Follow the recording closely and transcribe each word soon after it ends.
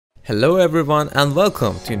Hello everyone and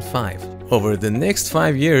welcome to In 5. Over the next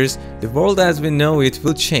 5 years, the world as we know it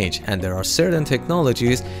will change, and there are certain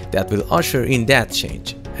technologies that will usher in that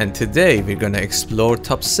change. And today we're gonna explore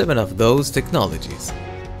top 7 of those technologies.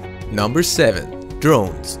 Number 7.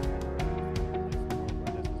 Drones.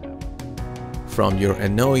 From your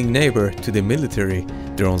annoying neighbor to the military,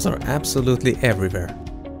 drones are absolutely everywhere.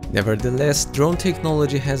 Nevertheless, drone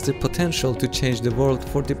technology has the potential to change the world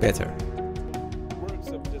for the better.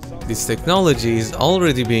 This technology is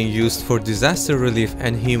already being used for disaster relief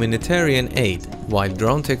and humanitarian aid, while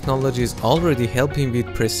drone technology is already helping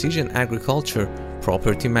with precision agriculture,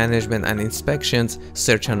 property management and inspections,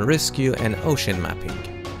 search and rescue, and ocean mapping.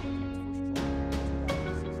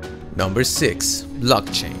 Number 6.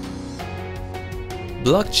 Blockchain.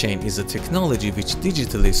 Blockchain is a technology which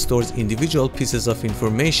digitally stores individual pieces of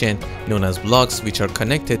information known as blocks which are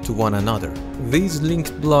connected to one another. These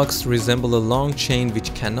linked blocks resemble a long chain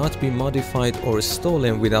which cannot be modified or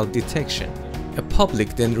stolen without detection. A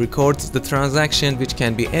public then records the transaction, which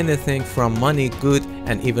can be anything from money, good,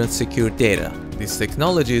 and even secure data. This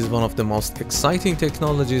technology is one of the most exciting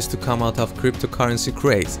technologies to come out of cryptocurrency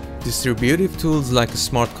craze. Distributive tools like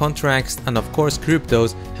smart contracts and of course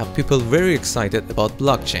cryptos have people very excited about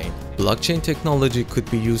blockchain. Blockchain technology could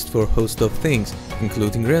be used for a host of things,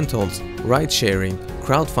 including rentals, ride-sharing,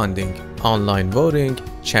 crowdfunding, online voting,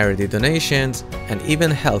 charity donations, and even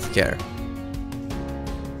healthcare.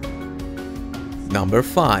 Number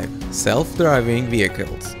 5. Self-driving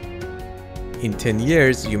vehicles. In 10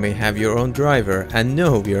 years, you may have your own driver, and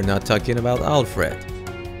no, we are not talking about Alfred.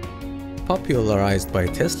 Popularized by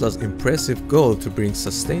Tesla's impressive goal to bring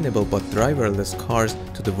sustainable but driverless cars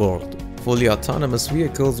to the world, fully autonomous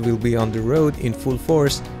vehicles will be on the road in full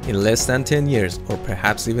force in less than 10 years, or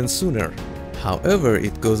perhaps even sooner. However,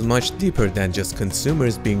 it goes much deeper than just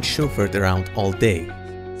consumers being chauffeured around all day.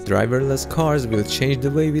 Driverless cars will change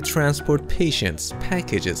the way we transport patients,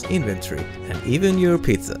 packages, inventory, and even your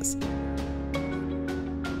pizzas.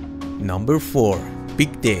 Number 4.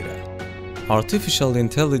 Big data. Artificial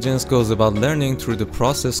intelligence goes about learning through the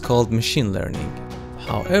process called machine learning.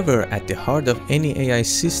 However, at the heart of any AI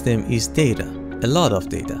system is data, a lot of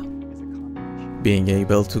data. Being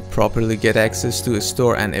able to properly get access to,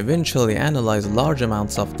 store, and eventually analyze large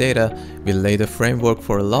amounts of data will lay the framework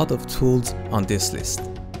for a lot of tools on this list.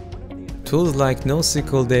 Tools like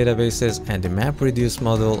NoSQL databases and the MapReduce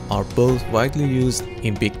model are both widely used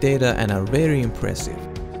in big data and are very impressive.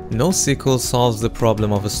 NoSQL solves the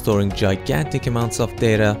problem of storing gigantic amounts of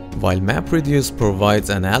data, while MapReduce provides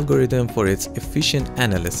an algorithm for its efficient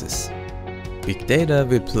analysis. Big data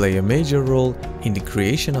will play a major role in the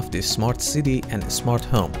creation of the smart city and smart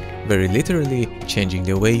home, very literally changing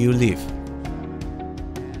the way you live.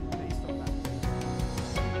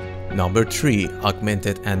 Number 3.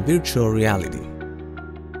 Augmented and virtual reality.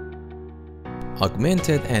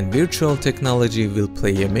 Augmented and virtual technology will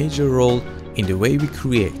play a major role in the way we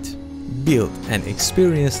create, build, and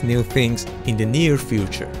experience new things in the near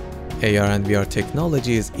future. AR and VR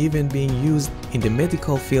technology is even being used in the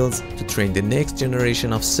medical fields to train the next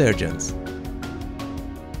generation of surgeons.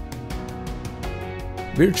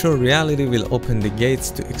 Virtual reality will open the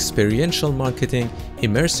gates to experiential marketing,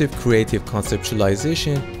 immersive creative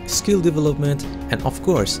conceptualization, skill development, and of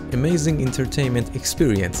course, amazing entertainment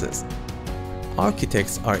experiences.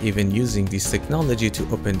 Architects are even using this technology to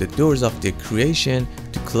open the doors of their creation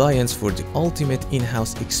to clients for the ultimate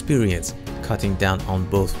in-house experience, cutting down on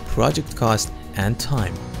both project cost and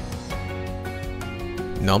time.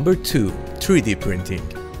 Number 2. 3D printing.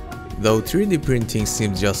 Though 3D printing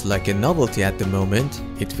seems just like a novelty at the moment,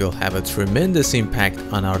 it will have a tremendous impact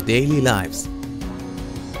on our daily lives.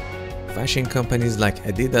 Fashion companies like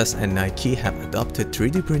Adidas and Nike have adopted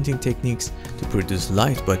 3D printing techniques to produce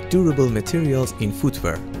light but durable materials in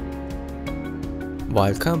footwear,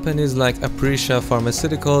 while companies like Aprecia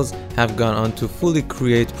Pharmaceuticals have gone on to fully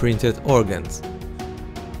create printed organs.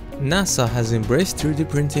 NASA has embraced 3D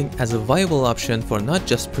printing as a viable option for not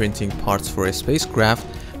just printing parts for a spacecraft,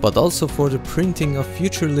 but also for the printing of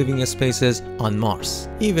future living spaces on Mars.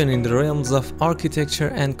 Even in the realms of architecture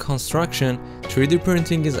and construction, 3D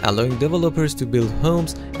printing is allowing developers to build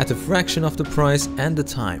homes at a fraction of the price and the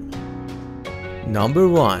time. Number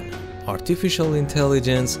 1. Artificial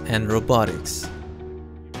intelligence and robotics.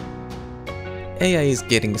 AI is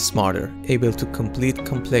getting smarter, able to complete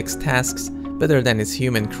complex tasks better than its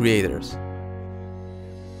human creators.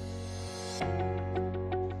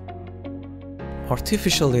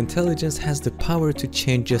 Artificial intelligence has the power to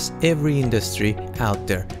change just every industry out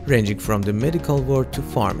there, ranging from the medical world to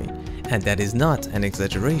farming, and that is not an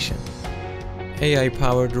exaggeration.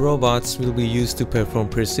 AI-powered robots will be used to perform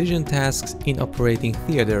precision tasks in operating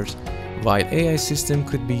theaters, while AI system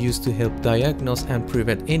could be used to help diagnose and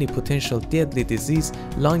prevent any potential deadly disease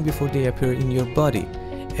long before they appear in your body.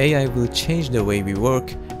 AI will change the way we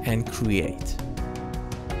work and create.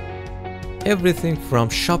 Everything from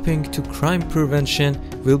shopping to crime prevention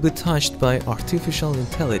will be touched by artificial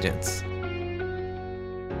intelligence.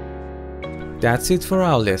 That's it for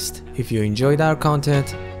our list. If you enjoyed our content,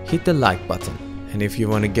 hit the like button. And if you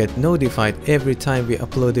want to get notified every time we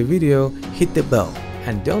upload a video, hit the bell.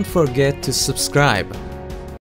 And don't forget to subscribe.